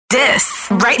This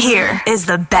right here is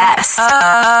the best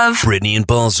of Brittany and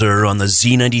Balzer on the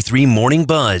Z93 Morning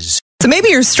Buzz. So maybe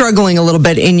you're struggling a little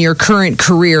bit in your current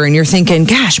career and you're thinking,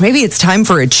 gosh, maybe it's time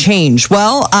for a change.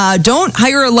 Well, don't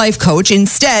hire a life coach.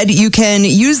 Instead, you can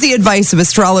use the advice of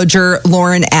astrologer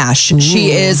Lauren Ash. Ooh.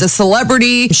 She is a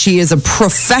celebrity. She is a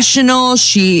professional.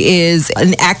 She is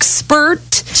an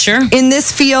expert in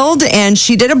this field. And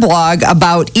she did a blog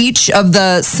about each of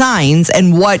the signs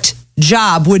and what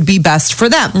job would be best for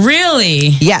them. Really?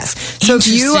 Yes. So if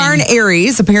you are an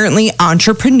Aries, apparently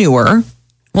entrepreneur.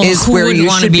 Well, is who where would you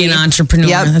want should to be an entrepreneur?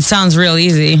 Yep. That sounds real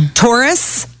easy.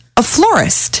 Taurus, a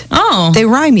florist. Oh. They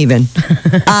rhyme even.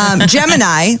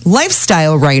 Gemini,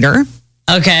 lifestyle writer.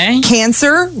 Okay.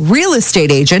 Cancer, real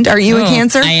estate agent. Are you a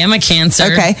Cancer? I am a Cancer.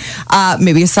 Okay.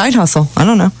 Maybe a side hustle. I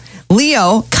don't know.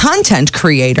 Leo, content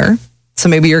creator. So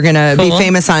maybe you're going to be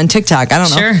famous on TikTok. I don't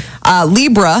know. Sure.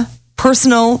 Libra,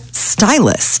 personal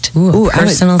stylist.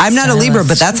 I'm not a Libra,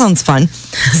 but that sounds fun.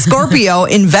 Scorpio,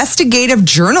 investigative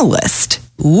journalist.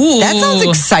 Ooh. That sounds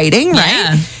exciting,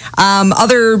 right? Yeah.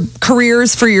 Other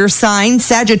careers for your sign.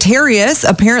 Sagittarius,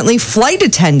 apparently flight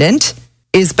attendant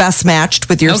is best matched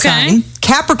with your sign.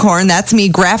 Capricorn, that's me,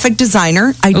 graphic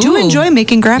designer. I do enjoy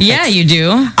making graphics. Yeah, you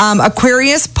do.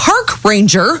 Aquarius, park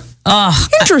ranger. Oh,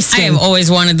 interesting. I have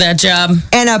always wanted that job.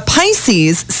 And a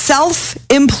Pisces,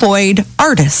 self-employed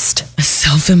artist. A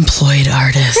self-employed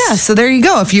artist. Yeah, so there you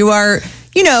go. If you are,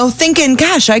 thinking,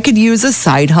 gosh, I could use a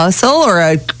side hustle or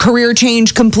a career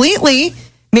change completely,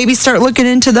 maybe start looking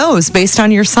into those based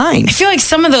on your sign. I feel like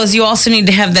some of those you also need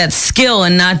to have that skill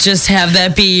and not just have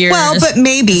that be your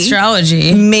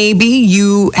astrology. Maybe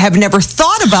you have never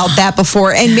thought about that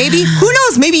before. And maybe, who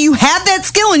knows, maybe you have that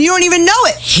skill and you don't even know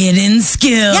it. Hidden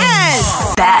skill.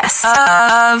 Yes. Best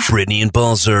of Brittany and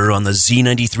Balzer on the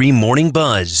Z93 Morning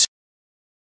Buzz.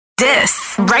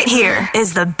 This right here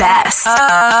is the best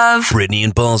of Brittany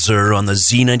and Balzer on the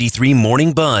Z93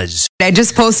 Morning Buzz. I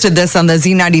just posted this on the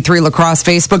Z93 Lacrosse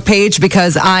Facebook page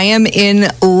because I am in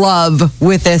love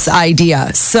with this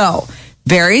idea. So,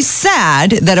 very sad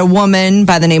that a woman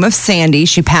by the name of Sandy,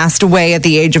 she passed away at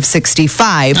the age of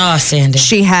 65. Oh, Sandy.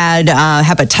 She had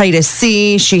hepatitis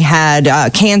C. She had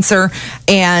cancer.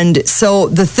 And so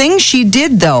the thing she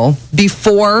did, though,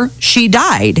 before she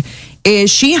died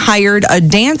is she hired a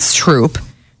dance troupe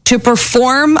to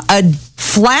perform a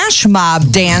flash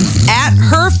mob dance at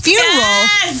her funeral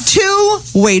to,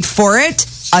 wait for it,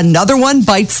 Another One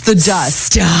Bites the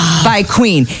Dust by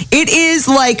Queen. It is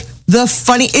like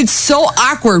it's so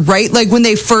awkward, right? Like when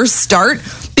they first start,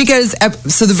 because,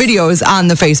 so the video is on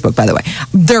the Facebook, by the way.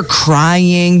 They're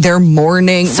crying, they're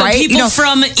mourning, so right? People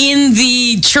from in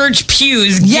the church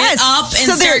pews get up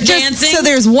and start dancing? So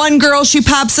there's one girl, she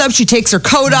pops up, she takes her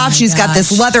coat off, she's got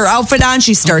this leather outfit on,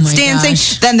 she starts dancing.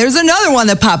 Gosh. Then there's another one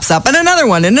that pops up, and another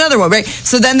one, right?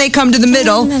 So then they come to the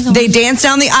middle, they dance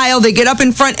down the aisle, they get up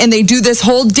in front, and they do this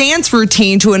whole dance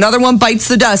routine to Another One Bites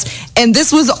the Dust. And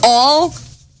this was all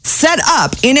set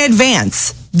up in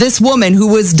advance. This woman who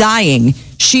was dying,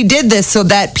 she did this so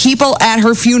that people at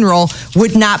her funeral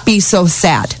would not be so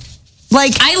sad.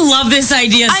 Like, I love this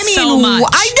idea so much.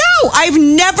 I know. I've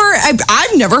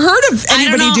never heard of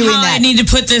anybody doing that. I need to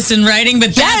put this in writing,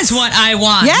 but that's what I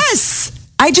want. Yes.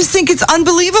 I just think it's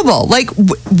unbelievable. Like,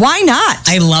 why not?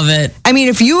 I love it. I mean,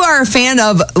 if you are a fan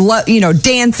of,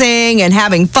 dancing and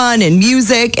having fun and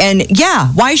music, and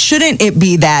why shouldn't it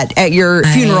be that at your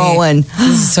funeral? And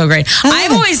this is so great.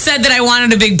 I've always said that I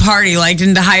wanted a big party,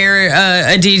 and to hire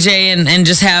a DJ and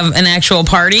just have an actual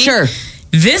party. Sure.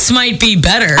 This might be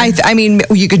better. I mean,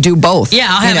 you could do both. Yeah,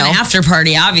 I'll have an after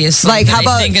party, obviously. Like, how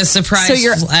about, I think a surprise so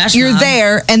flash you're mob.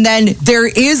 there, and then there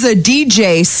is a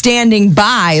DJ standing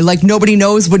by, like nobody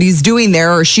knows what he's doing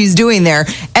there or she's doing there.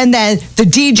 And then the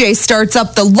DJ starts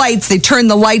up the lights, they turn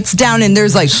the lights down, and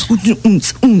there's like, and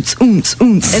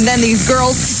then these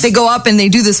girls, they go up and they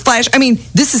do this flash. I mean,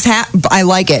 this is, I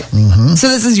like it. Mm-hmm. So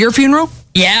this is your funeral?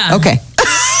 Yeah. Okay.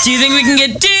 Do you think we can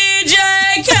get DJ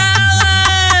Khaled?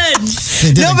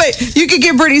 No, but you could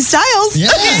get Brittany Styles. Yeah,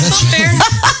 that's fair.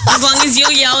 As long as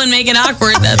you'll yell and make it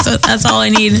awkward, that's all I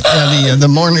need. The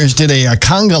mourners did a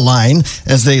conga line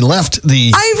as they left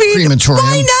the crematorium.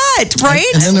 Why not, right?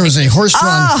 And then there was a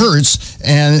horse-drawn hearse,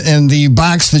 and the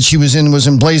box that she was in was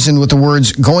emblazoned with the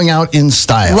words, "Going out in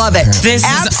style." Love it. This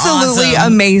absolutely is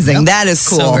awesome. Amazing. Yep. That is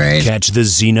cool. So great. Catch the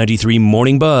Z93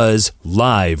 Morning Buzz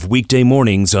live weekday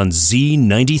mornings on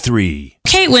Z93.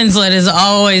 Kate Winslet has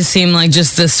always seemed like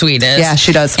just the sweetest. Yeah,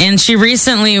 she does. And she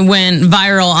recently went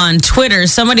viral on Twitter.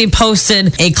 Somebody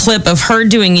posted a clip of her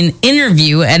doing an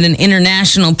interview at an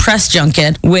international press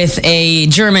junket with a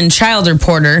German child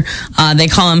reporter. They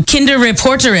call him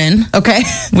Kinderreporterin. Okay.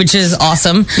 Which is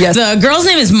awesome. Yes. The girl's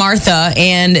name is Martha,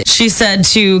 and she said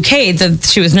to Kate that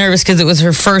she was nervous because it was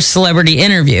her first celebrity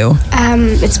interview.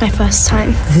 It's my first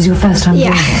time. This is your first time doing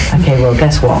it? Okay, well,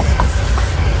 guess what?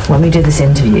 When we do this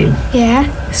interview,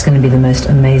 it's going to be the most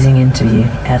amazing interview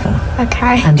ever.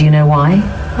 Okay. And do you know why?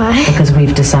 Why? Because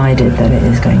we've decided that it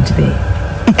is going to be.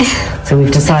 So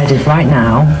we've decided right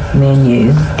now, me and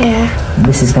you,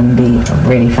 this is going to be a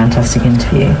really fantastic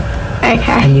interview. Okay.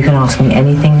 And you can ask me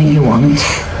anything that you want,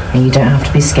 and you don't have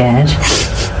to be scared.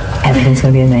 Everything's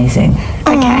going to be amazing.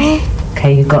 Okay.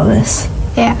 Okay, you've got this.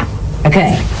 Yeah.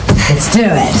 Okay, let's do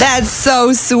it. That's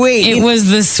so sweet. It was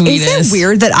the sweetest. Isn't it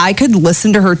weird that I could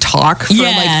listen to her talk for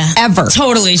like ever?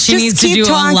 Totally. She Just needs to keep do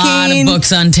talking. a lot of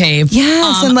books on tape.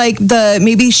 Yes, and like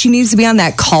maybe she needs to be on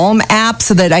that Calm app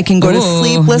so that I can go to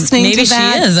sleep listening maybe to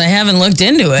that. she is. I haven't looked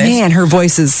into it. Man, her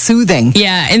voice is soothing.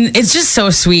 Yeah, and it's just so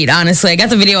sweet, honestly. I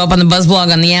got the video up on the Buzz blog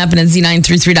on the app and at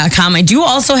z933.com. I do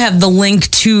also have the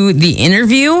link to the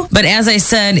interview, but as I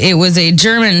said, it was a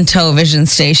German television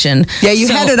station. Yeah, you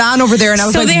had it on over there, and I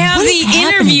was like, they have what the is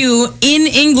happening? interview in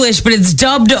English, but it's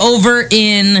dubbed over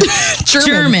in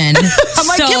German. I'm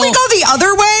like, can we go the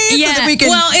other way? Yeah, So that we can...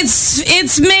 well,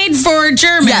 it's made for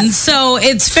Germans, so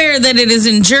it's fair that it is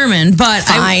in German. But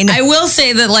I will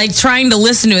say that, like, trying to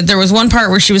listen to it, there was one part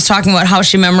where she was talking about how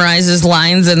she memorizes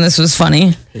lines, and this was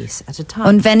funny.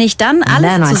 Und wenn ich dann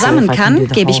alles zusammen kann,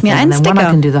 gebe ich mir einen When I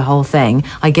Sticker. can do the whole thing,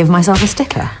 I give myself a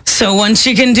sticker. So once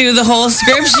she can do the whole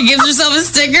script, she gives herself a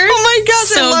sticker. Oh my gosh,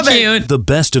 so I love cute. it. The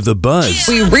best of the buzz.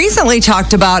 We recently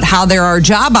talked about how there are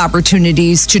job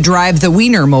opportunities to drive the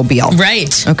Wienermobile.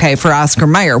 Right. Okay, for Oscar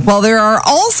Mayer. Well, there are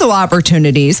also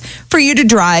opportunities for you to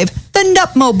drive the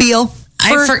Nutmobile.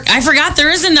 I forgot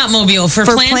there is a Nutmobile for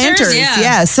planters.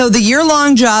 Yeah. So the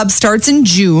year-long job starts in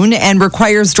June and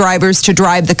requires drivers to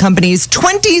drive the company's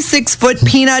 26-foot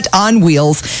peanut on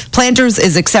wheels. Planters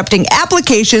is accepting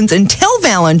applications until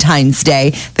Valentine's Day.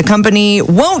 The company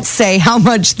won't say how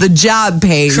much the job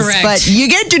pays, Correct. but you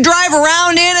get to drive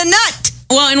around in a nut.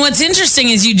 Well, and what's interesting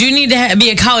is you do need to be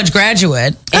a college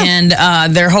graduate, and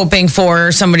they're hoping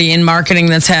for somebody in marketing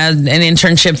that's had an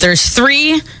internship. There's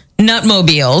 3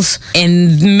 Nutmobiles,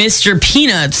 and Mr.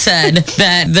 Peanut said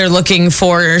that they're looking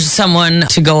for someone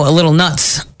to go a little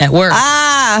nuts at work.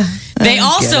 They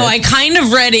also, I kind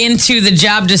of read into the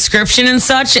job description and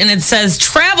such, and it says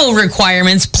travel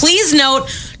requirements. Please note,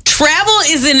 travel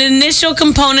is an initial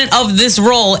component of this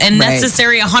role and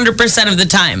necessary 100% of the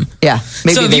time. Yeah.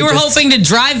 So if you were hoping to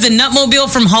drive the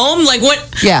Nutmobile from home, like what?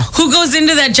 Yeah. Who goes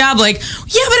into that job like, yeah,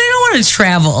 but I don't want to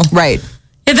travel. Right.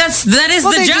 Yeah, that is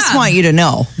Well, the they job. just want you to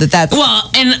know that that's...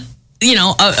 Well, and you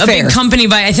know, a Fair. big company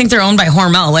I think they're owned by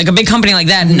Hormel. Like a big company like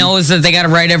that knows that they got to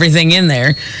write everything in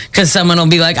there because someone will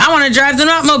be like, I want to drive the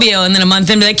Nutmobile, and then a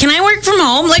month in be like, can I work from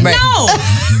home? Like,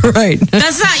 no, Right.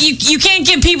 that's not you can't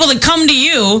get people to come to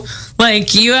you.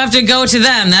 Like you have to go to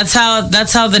them. That's how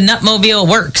the Nutmobile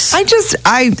works. I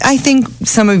think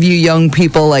some of you young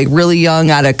people, like really young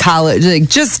out of college, like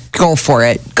just go for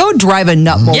it. Go drive a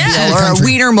Nutmobile or a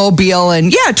Wienermobile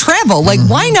and travel. Like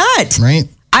why not? Right.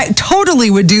 I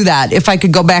totally would do that if I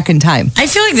could go back in time. I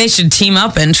feel like they should team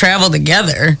up and travel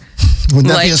together. Wouldn't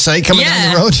that be a sight coming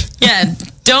down the road? Yeah.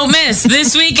 Don't miss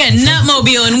this weekend,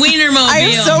 Nutmobile and Wienermobile. I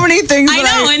have so many things. I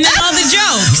know, and then all the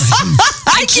jokes.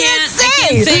 I can't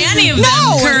say any of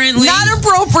them currently. Not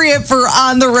appropriate for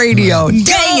on the radio.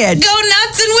 Dang it. Go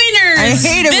nuts and wieners. I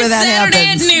hate it this when that Saturday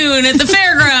happens. at noon at the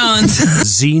fairgrounds.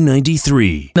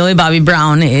 Z93. Millie Bobby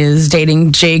Brown is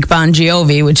dating Jake Bon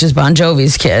Jovi, which is Bon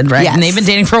Jovi's kid, right? Yes. And they've been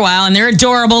dating for a while, and they're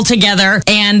adorable together.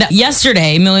 And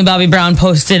yesterday, Millie Bobby Brown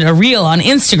posted a reel on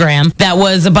Instagram that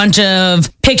was a bunch of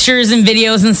pictures and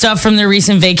videos and stuff from their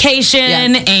recent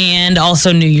vacation and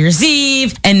also New Year's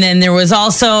Eve. And then there was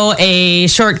also a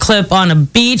short clip on a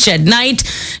beach at night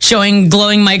showing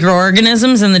glowing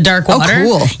microorganisms in the dark water.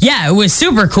 Oh, cool. Yeah, it was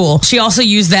super cool. She also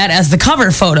used that as the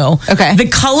cover photo. Okay. The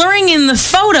coloring in the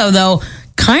photo, though,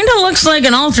 kind of looks like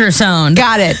an ultrasound.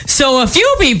 Got it. So a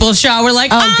few people were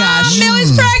like, Oh, gosh.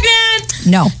 Millie's pregnant.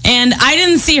 No. And I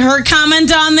didn't see her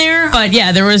comment on there, but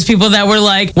yeah, there was people that were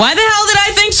like, why the hell did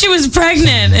I think she was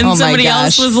pregnant? And Oh my somebody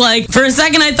else gosh. was like, for a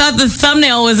second I thought the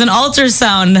thumbnail was an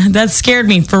ultrasound. That scared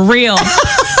me, for real.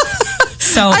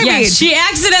 So, I mean, she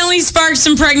accidentally sparked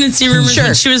some pregnancy rumors, Sure.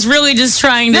 but she was really just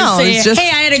trying to say, it's just- hey,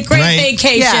 I had a great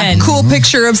vacation. Yeah, cool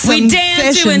picture of some We danced,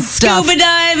 fish we and went stuff. scuba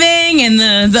diving,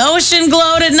 and the ocean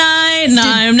glowed at night, and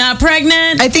I'm not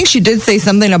pregnant. I think she did say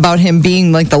something about him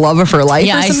being like the love of her life.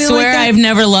 Yeah, or I something swear like that. I've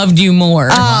never loved you more.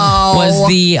 Oh, was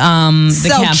the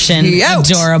So caption. cute.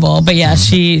 Adorable. But yeah,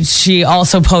 she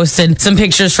also posted some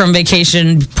pictures from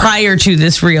vacation prior to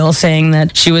this reel saying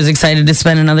that she was excited to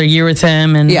spend another year with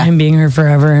him and him being her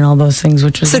forever and all those things,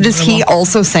 which was So does he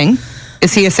also sing?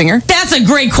 Is he a singer? That's a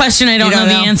great question. I don't know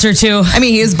the answer to. I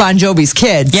mean, he is Bon Jovi's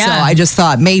kid, so I just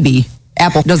thought maybe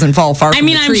apple doesn't fall far from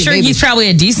the tree. I'm sure maybe. he's probably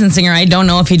a decent singer. I don't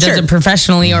know if he does it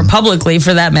professionally or publicly,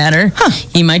 for that matter.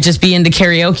 He might just be into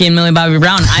karaoke and Millie Bobby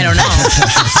Brown. I don't know.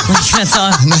 That's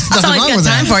all he's got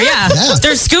time for. Yeah.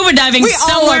 There's scuba diving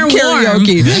somewhere warm.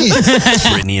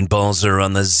 Karaoke. Brittany and Balzer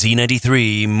on the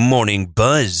Z93 Morning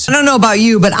Buzz. I don't know about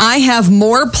you, but I have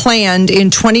more planned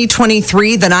in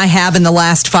 2023 than I have in the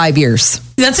last 5 years.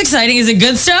 That's exciting. Is it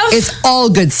good stuff? It's all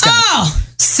good stuff. Oh!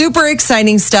 Super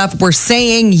exciting stuff. We're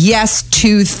saying yes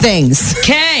to things.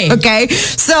 Okay.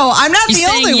 So I'm not the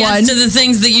only yes one. To the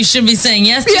things that you should be saying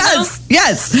yes to.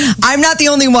 Yes. I'm not the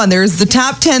only one. There's the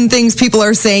top 10 things people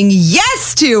are saying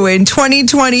yes to in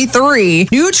 2023.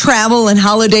 New travel and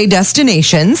holiday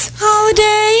destinations.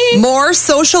 More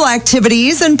social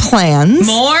activities and plans.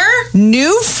 More.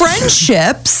 New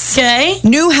friendships.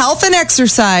 New health and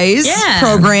exercise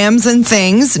programs and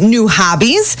things. New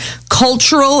hobbies.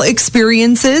 Cultural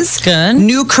experiences. Good.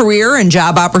 New career and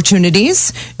job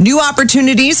opportunities. New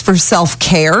opportunities for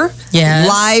self-care. Yes.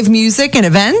 Live music and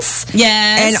events.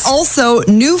 Yes. And also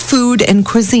new food and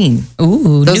cuisine.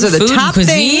 Ooh, those are the top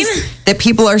cuisine? things that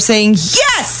people are saying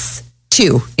yes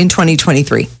to in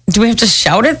 2023. Do we have to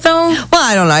shout it though? Well,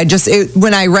 I don't know.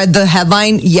 When I read the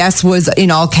headline, yes was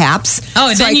in all caps.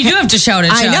 Oh, so then you do have to shout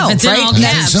it. I know, if it's right? in all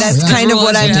caps. That's kind of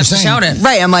what I'm have to shout it.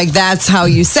 Right. I'm like, that's how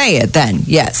you say it then.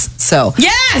 Yes. So.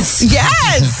 Yes.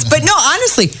 But no,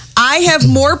 honestly, I have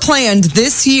more planned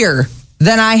this year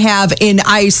than I have in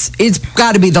ice. It's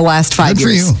got to be the last 5 Good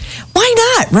years. for you. Why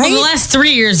not? Right. Well, the last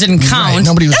 3 years didn't count. Right,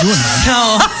 nobody was doing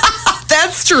that. So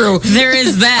that's true. There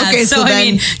is that. Okay, so then, I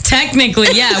mean, technically,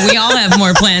 we all have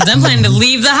more plans. I'm planning to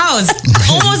leave the house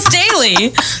almost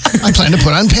daily. I plan to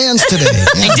put on pants today.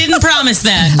 I didn't promise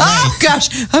that. Oh gosh,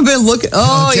 I've been looking.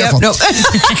 Oh yeah, no.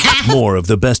 More of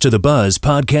the Best of the Buzz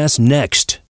podcast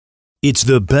next. It's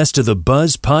the Best of the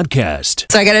Buzz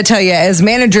podcast. So I got to tell you, as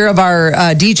manager of our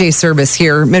DJ service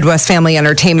here, Midwest Family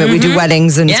Entertainment, we do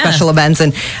weddings and special events.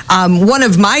 And one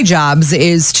of my jobs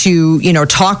is to,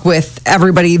 talk with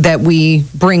everybody that we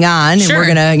bring on. And we're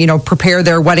going to, prepare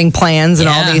their wedding plans and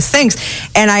all these things.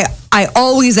 And I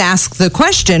always ask the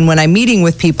question when I'm meeting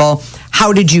with people,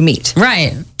 how did you meet?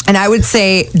 Right. And I would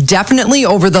say definitely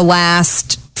over the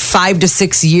last 5 to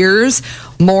 6 years,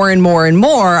 more and more and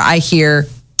more, I hear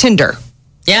Tinder.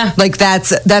 Yeah. Like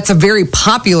that's a very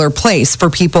popular place for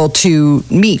people to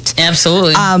meet.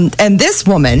 Absolutely. And this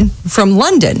woman from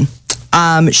London,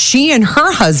 she and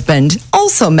her husband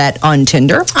also met on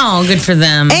Tinder. Oh, good for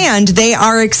them. And they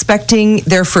are expecting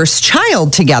their first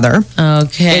child together.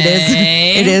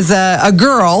 Okay. It is a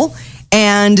girl,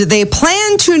 and they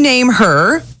plan to name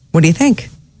her, what do you think?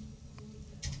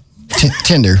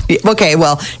 Tinder. Okay,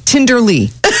 well, Tinderly.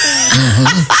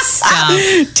 Stop.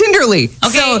 Tinderly.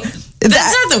 Okay. So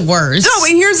that's not the worst. No,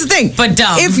 and here's the thing. But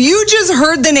dumb. If you just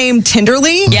heard the name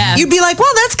Tinderly, you'd be like,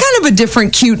 well, that's kind of a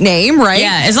different, cute name, right?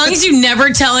 Yeah, as long as you never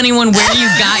tell anyone where you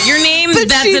got your name,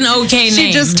 that's an okay name.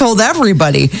 She just told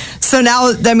everybody. So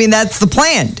now, that's the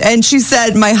plan. And she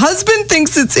said, my husband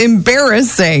thinks it's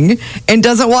embarrassing and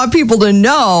doesn't want people to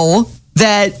know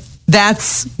that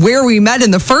that's where we met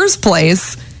in the first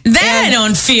place. That I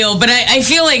don't feel, but I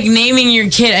feel like naming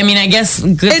your kid, I guess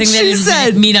good thing that it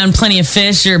said, meet on Plenty of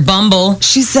Fish or Bumble.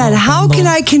 She said, how can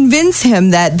I convince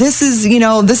him that this is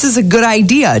a good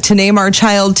idea to name our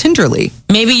child Tinderly?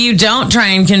 Maybe you don't try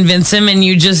and convince him and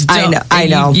you just don't. I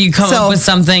know. You come up with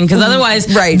something, because otherwise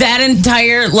that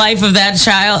entire life of that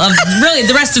child, of really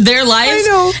the rest of their lives,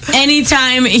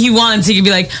 anytime he wants, he could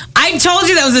be like, I told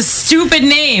you that was a stupid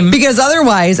name. Because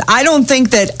otherwise, I don't think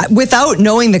that without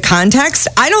knowing the context,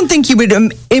 I don't think you would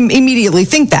immediately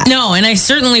think that. No, and I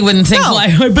certainly wouldn't think, well,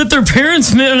 I bet their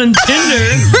parents met on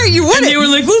Tinder. You wouldn't. And they were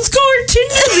like, let's call her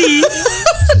Tinderly.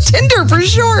 Tinder for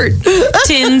short.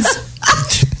 Tins.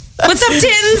 What's up,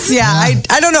 Tins? Yeah,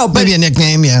 I don't know. But maybe a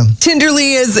nickname, yeah.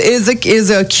 Tinderly is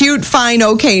a cute, fine,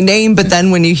 okay name, but then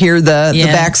when you hear the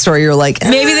backstory, you're like,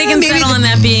 maybe they can settle on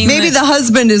that being. Maybe the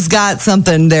husband has got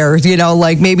something there,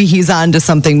 like maybe he's on to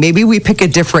something. Maybe we pick a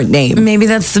different name. Maybe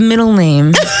that's the middle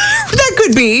name. That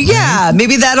could be. Yeah,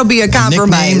 maybe that'll be a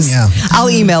compromise. Nickname, yeah. I'll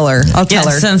email her. I'll tell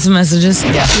her. Send some messages.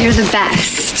 Yeah. You're the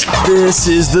best. This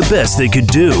is the best they could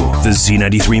do. The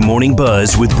Z93 Morning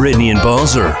Buzz with Brittany and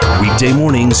Balzer. Weekday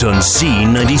mornings on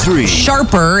Z93.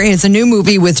 Sharper is a new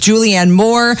movie with Julianne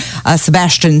Moore,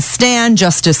 Sebastian Stan,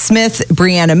 Justice Smith,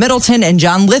 Brianna Middleton, and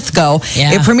John Lithgow.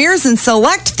 Yeah. It premieres in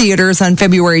select theaters on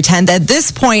February 10th. At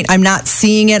this point, I'm not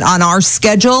seeing it on our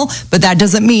schedule, but that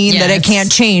doesn't mean that it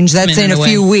can't change. That's in a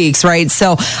few weeks, right?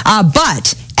 So,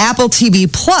 but Apple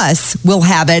TV Plus will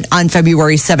have it on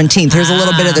February 17th. Here's a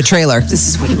little bit of the trailer. This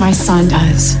is what my son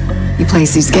does. He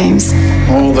plays these games.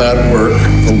 All that work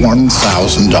for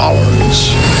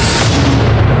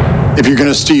 $1,000. If you're going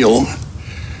to steal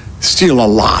a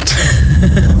lot.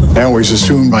 I always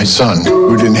assumed my son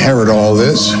would inherit all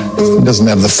this. He doesn't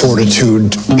have the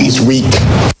fortitude. He's weak.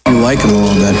 You like him a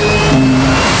little bit.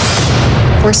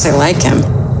 Of course I like him.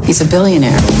 He's a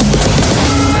billionaire.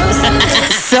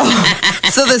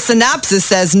 So the synopsis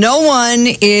says no one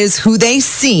is who they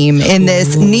seem in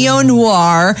this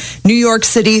neo-noir New York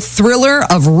City thriller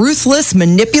of ruthless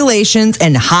manipulations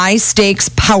and high-stakes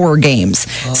power games.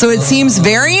 So it seems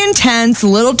very intense, a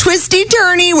little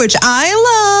twisty-turny, which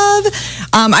I love.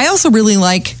 I also really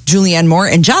like Julianne Moore,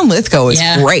 and John Lithgow is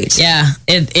great. Yeah,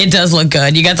 it does look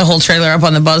good. You got the whole trailer up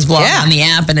on the Buzz blog on the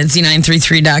app and at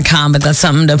Z933.com, but that's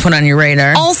something to put on your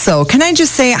radar. Also, can I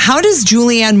just say, how does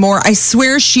Julianne Moore, I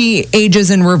swear she ages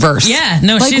in reverse. Yeah,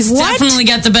 no, she's definitely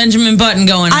got the Benjamin Button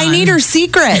going on. I need her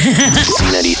secret.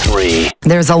 Z93.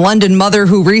 There's a London mother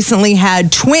who recently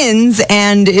had twins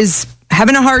and is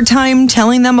having a hard time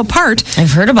telling them apart.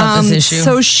 I've heard about this issue.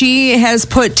 So she has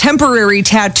put temporary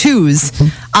tattoos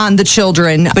on the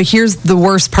children. But here's the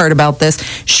worst part about this.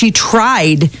 She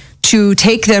tried to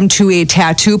take them to a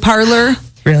tattoo parlor.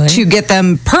 Really? To get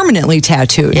them permanently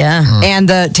tattooed. Yeah. And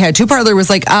the tattoo parlor was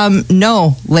like,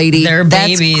 no, lady. They're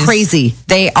babies. That's crazy.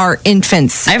 They are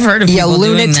infants. I've heard of people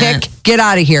doing that. Get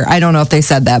out of here. I don't know if they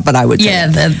said that, but I would say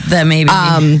that maybe.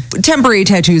 Temporary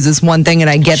tattoos is one thing, and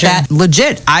I get that.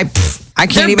 Legit, I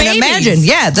can't even imagine.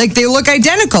 Yeah, like they look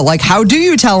identical. Like, how do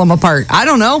you tell them apart? I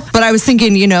don't know. But I was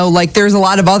thinking, like there's a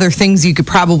lot of other things you could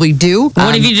probably do.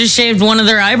 What if you just shaved one of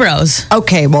their eyebrows?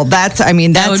 Okay, well that's a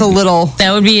little.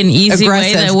 That would be an easy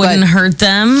way that wouldn't hurt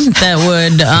them. That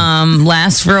would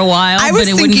last for a while. I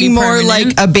was thinking more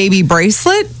like a baby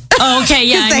bracelet. Oh, okay,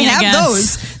 yeah. They have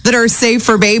those that are safe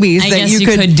for babies. I guess you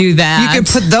could do that. You could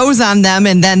put those on them,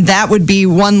 and then that would be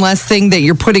one less thing that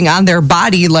you're putting on their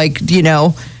body. Like,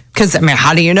 because,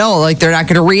 how do you know? Like, they're not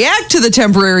going to react to the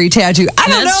temporary tattoo. I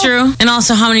don't know. That's true. And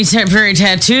also, how many temporary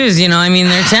tattoos?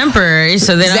 They're temporary,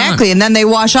 so they don't. Exactly. And then they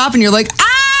wash off, and you're like,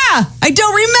 I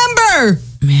don't remember.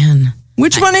 Man.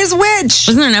 Which one is which?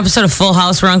 Wasn't there an episode of Full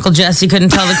House where Uncle Jesse couldn't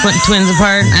tell the twins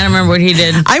apart? I don't remember what he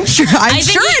did. I'm sure it happens,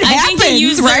 I think he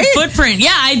used their footprint. Yeah,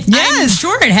 I'm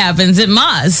sure it happens. It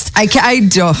must. I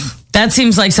don't. That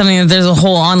seems like something that there's a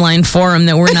whole online forum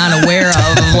that we're not aware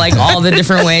of like all the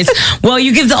different ways. Well,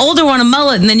 you give the older one a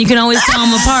mullet, and then you can always tell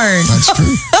them apart. That's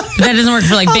true. But that doesn't work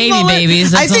for babies.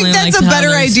 babies. I think that's a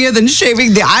better idea than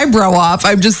shaving the eyebrow off.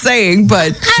 I'm just saying,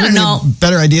 but I don't know.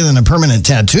 Better idea than a permanent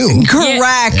tattoo.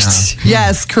 Correct.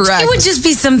 Yeah. Yes, correct. It would just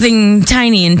be something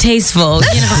tiny and tasteful,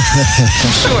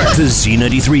 Sure. The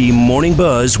Z93 Morning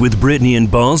Buzz with Brittany and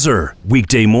Balzer.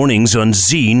 Weekday mornings on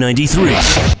Z93.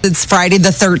 It's Friday the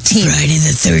 13th. Friday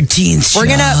the 13th. We're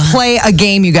gonna play a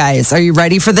game, you guys. Are you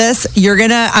ready for this?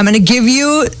 I'm gonna give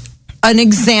you an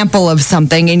example of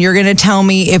something, and you're gonna tell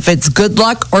me if it's good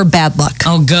luck or bad luck.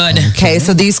 Oh, good. Okay,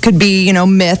 so these could be,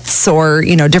 myths or,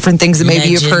 different things that maybe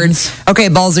you've heard. Okay,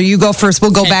 Balzer, you go first.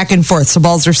 We'll go back and forth. So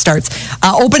Balzer starts.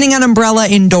 Opening an umbrella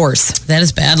indoors. That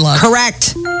is bad luck.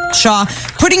 Correct. Shaw,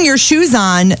 putting your shoes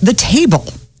on the table.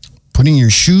 Putting your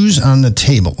shoes on the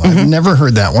table. I've never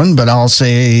heard that one, but I'll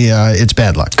say it's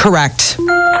bad luck. Correct.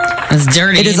 It's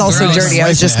dirty. It is also gross. dirty. I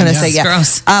was just going to say, It's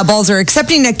gross. Balzer,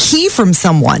 accepting a key from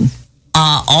someone.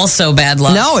 Also bad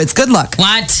luck. No, it's good luck.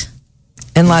 What?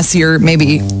 Unless you're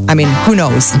maybe, who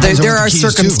knows? There are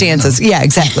circumstances. Too, Yeah,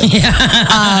 exactly.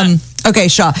 Okay,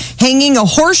 Shaw. Hanging a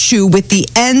horseshoe with the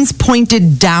ends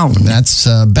pointed down. That's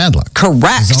bad luck.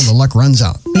 Correct. 'Cause all the luck runs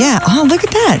out. Yeah. Oh, look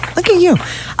at that. Look at you.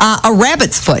 A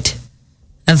rabbit's foot.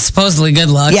 That's supposedly good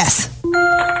luck. Yes.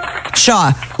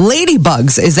 Shaw.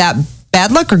 Ladybugs. Is that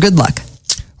bad luck or good luck?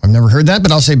 I've never heard that,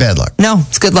 but I'll say bad luck. No,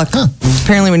 it's good luck. Huh.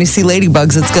 Apparently, when you see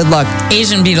ladybugs, it's good luck.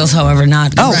 Asian beetles, however,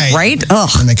 not. Oh, right? Ugh.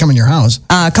 When they come in your house.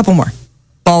 A couple more.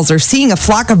 Balzer, seeing a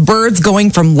flock of birds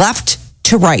going from left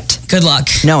to right. Good luck.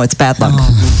 No, it's bad luck.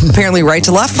 Apparently, right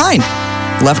to left, fine.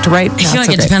 left to right. I feel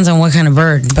like it depends on what kind of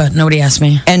bird, but nobody asked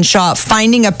me. And Shaw,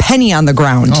 finding a penny on the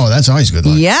ground. Oh, that's always good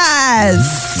luck.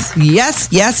 Yes.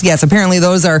 Yes. Apparently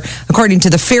those are according to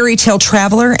the Fairy Tale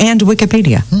Traveler and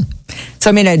Wikipedia. So,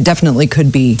 I mean, it definitely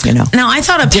could be, Now, I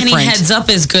thought a penny heads up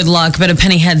is good luck, but a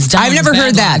penny heads down I've never is bad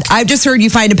heard that. luck. I've just heard you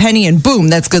find a penny and boom,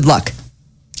 that's good luck.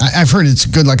 I've heard it's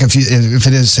good luck if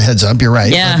it is heads up. You're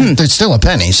right. Yeah. But it's still a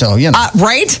penny, so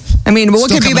right? I mean, what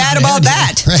Still could be coming bad out about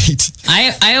ahead, that? Right.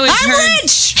 I always I'm heard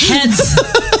rich. heads.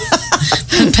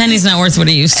 A penny's not worth what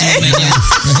it used to be.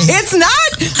 It's not?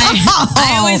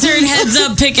 I always heard heads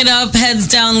up, pick it up, heads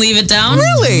down, leave it down.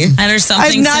 Really? And there's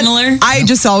something similar. I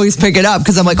just always pick it up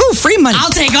because I'm like, oh, free money. I'll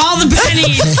take all the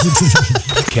pennies.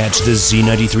 Catch the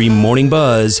Z93 Morning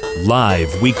Buzz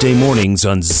live weekday mornings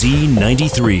on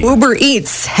Z93. Uber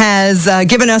Eats has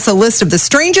given us a list of the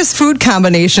strangest food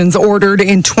combinations ordered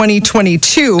in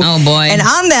 2022. Oh, boy. And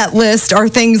on that list are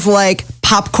things like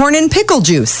popcorn and pickle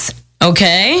juice.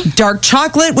 Okay. Dark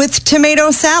chocolate with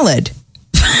tomato salad.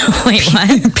 Wait,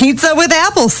 what? Pizza with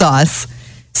applesauce.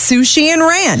 Sushi and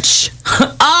ranch.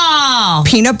 Oh.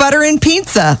 Peanut butter and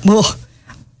pizza. Well,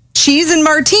 cheese and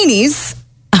martinis.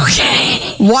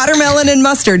 Okay. Watermelon and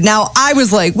mustard. Now, I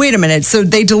was like, wait a minute. So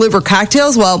they deliver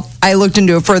cocktails? Well, I looked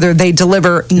into it further. They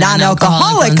deliver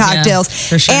non-alcoholic ones, cocktails. yeah,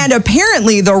 for sure. And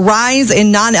apparently, the rise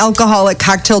in non-alcoholic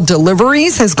cocktail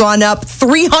deliveries has gone up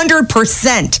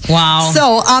 300%. Wow.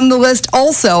 So on the list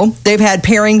also, they've had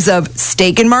pairings of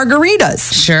steak and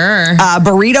margaritas. Sure.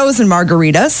 Burritos and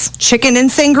margaritas. Chicken and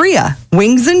sangria.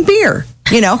 Wings and beer.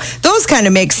 Those kind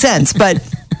of make sense. But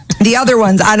the other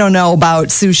ones, I don't know about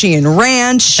sushi and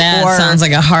ranch. That or sounds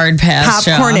like a hard pass.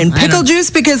 popcorn and pickle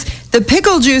juice, because the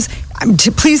pickle juice,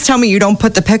 please tell me you don't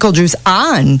put the pickle juice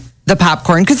on the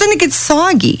popcorn, because then it gets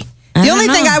soggy. The only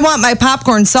thing I want my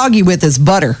popcorn soggy with is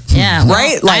butter. Yeah. Well,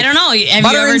 right? I don't know.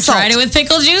 Have you ever tried it with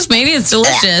pickle juice? Maybe it's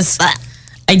delicious.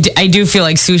 I do feel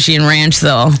like sushi and ranch,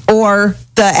 though. Or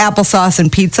the applesauce and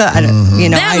pizza. I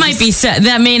don't, that might be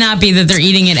that may not be that they're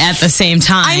eating it at the same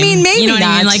time. I mean, maybe you know what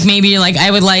I mean? Like maybe you're like, I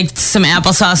would like some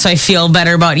applesauce so I feel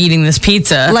better about eating this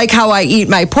pizza. Like how I eat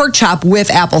my pork chop with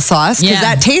applesauce, because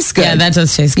that tastes good. Yeah, that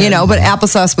does taste good. But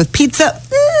applesauce with pizza.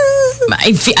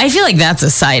 I feel like that's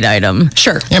a side item.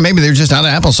 Sure. Yeah, maybe they're just out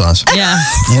of applesauce. Yeah.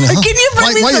 Can you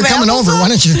bring me While some you're coming over, why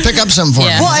don't you pick up some for me?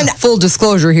 Well, and full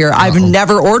disclosure here, I've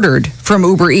never ordered from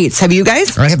Uber Eats. Have you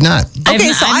guys? I have not.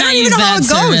 Okay, so I don't even know how it goes.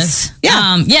 Service. Yeah.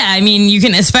 I mean, you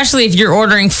can, especially if you're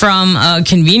ordering from a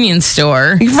convenience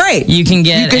store. Right. You can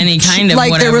get any kind of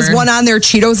like whatever. there was one on there,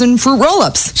 Cheetos and fruit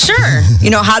roll-ups. Sure.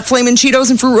 Hot flaming Cheetos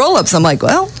and fruit roll-ups. I'm like,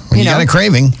 well, you got a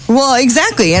craving. Well,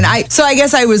 exactly. And I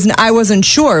guess I wasn't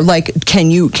sure. Like,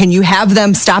 can you have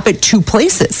them stop at two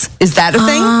places? Is that a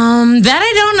thing? That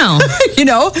I don't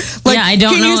know. Like, I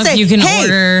don't know if you can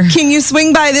order. Can you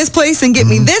swing by this place and get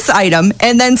me this item,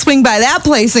 and then swing by that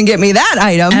place and get me that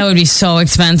item? That would be so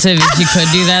expensive if you could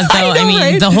do that, though. I mean,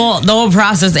 right? the whole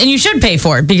process, and you should pay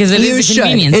for it because it is a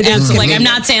convenience. It is Like, I'm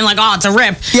not saying like, oh, it's a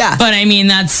rip. Yeah. But I mean,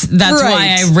 that's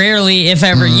why I rarely, if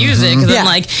ever, use it, because I'm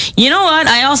like, you know what?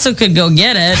 I also could go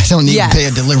get it. I don't need to pay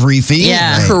a delivery fee.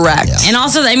 Yeah, right. Correct. Yeah. And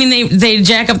also, I mean, they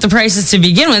jack up the prices to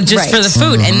begin with just for the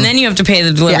food, and then you have to pay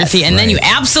the delivery fee, and then you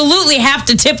absolutely have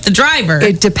to tip the driver.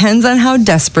 It depends on how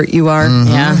desperate you are.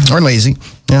 Yeah. Or lazy.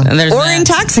 Yeah. Or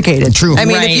intoxicated. True. I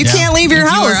mean, if you can't leave your if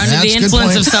house, you are under That's the a good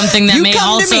influence point. of something that You may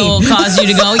come to also me. cause you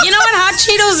to go, you know what, hot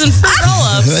Cheetos and fruit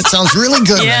roll-ups. That sounds really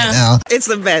good right now. It's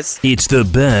the best. It's the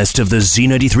best of the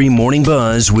Z93 Morning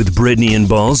Buzz with Brittany and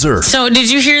Balzer. So,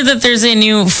 did you hear that there's a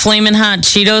new Flamin' Hot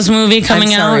Cheetos movie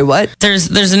coming out? I'm sorry, what?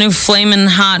 There's a new Flamin'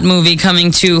 Hot movie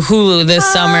coming to Hulu this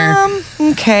summer.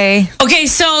 Okay. Okay,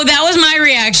 so that was my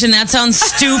reaction. That sounds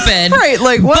stupid. Right,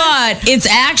 like what? But it's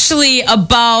actually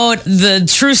about the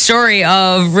true story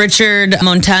of Richard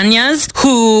Montañez,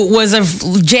 who was a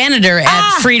janitor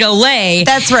at Frito-Lay.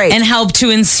 That's right. And helped to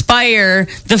inspire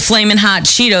the Flamin' Hot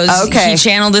Cheetos. Okay. He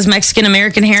channeled his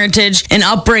Mexican-American heritage and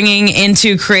upbringing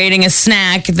into creating a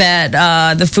snack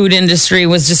that the food industry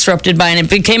was disrupted by, and it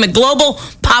became a global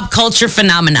pop culture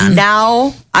phenomenon.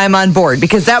 Now I'm on board,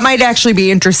 because that might actually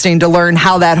be interesting to learn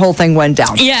how that whole thing went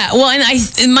down. Yeah, well,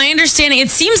 and my understanding, it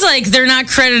seems like they're not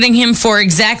crediting him for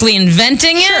exactly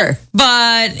inventing it,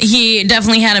 but he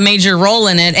definitely had a major role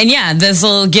in it. And yeah, this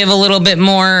will give a little bit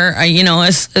more,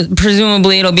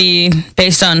 presumably it'll be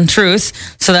based on truth,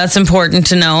 so that's important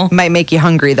to know. Might make you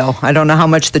hungry, though. I don't know how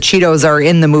much the Cheetos are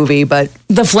in the movie, but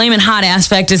the flaming hot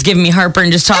aspect is giving me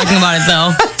heartburn just talking about it,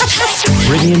 though.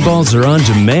 Brittany and Balzer on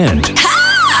demand.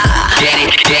 Get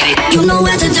it. You know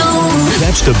what to do.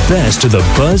 Catch the best of the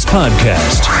Buzz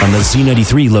podcast on the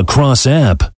Z93 Lacrosse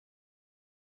app.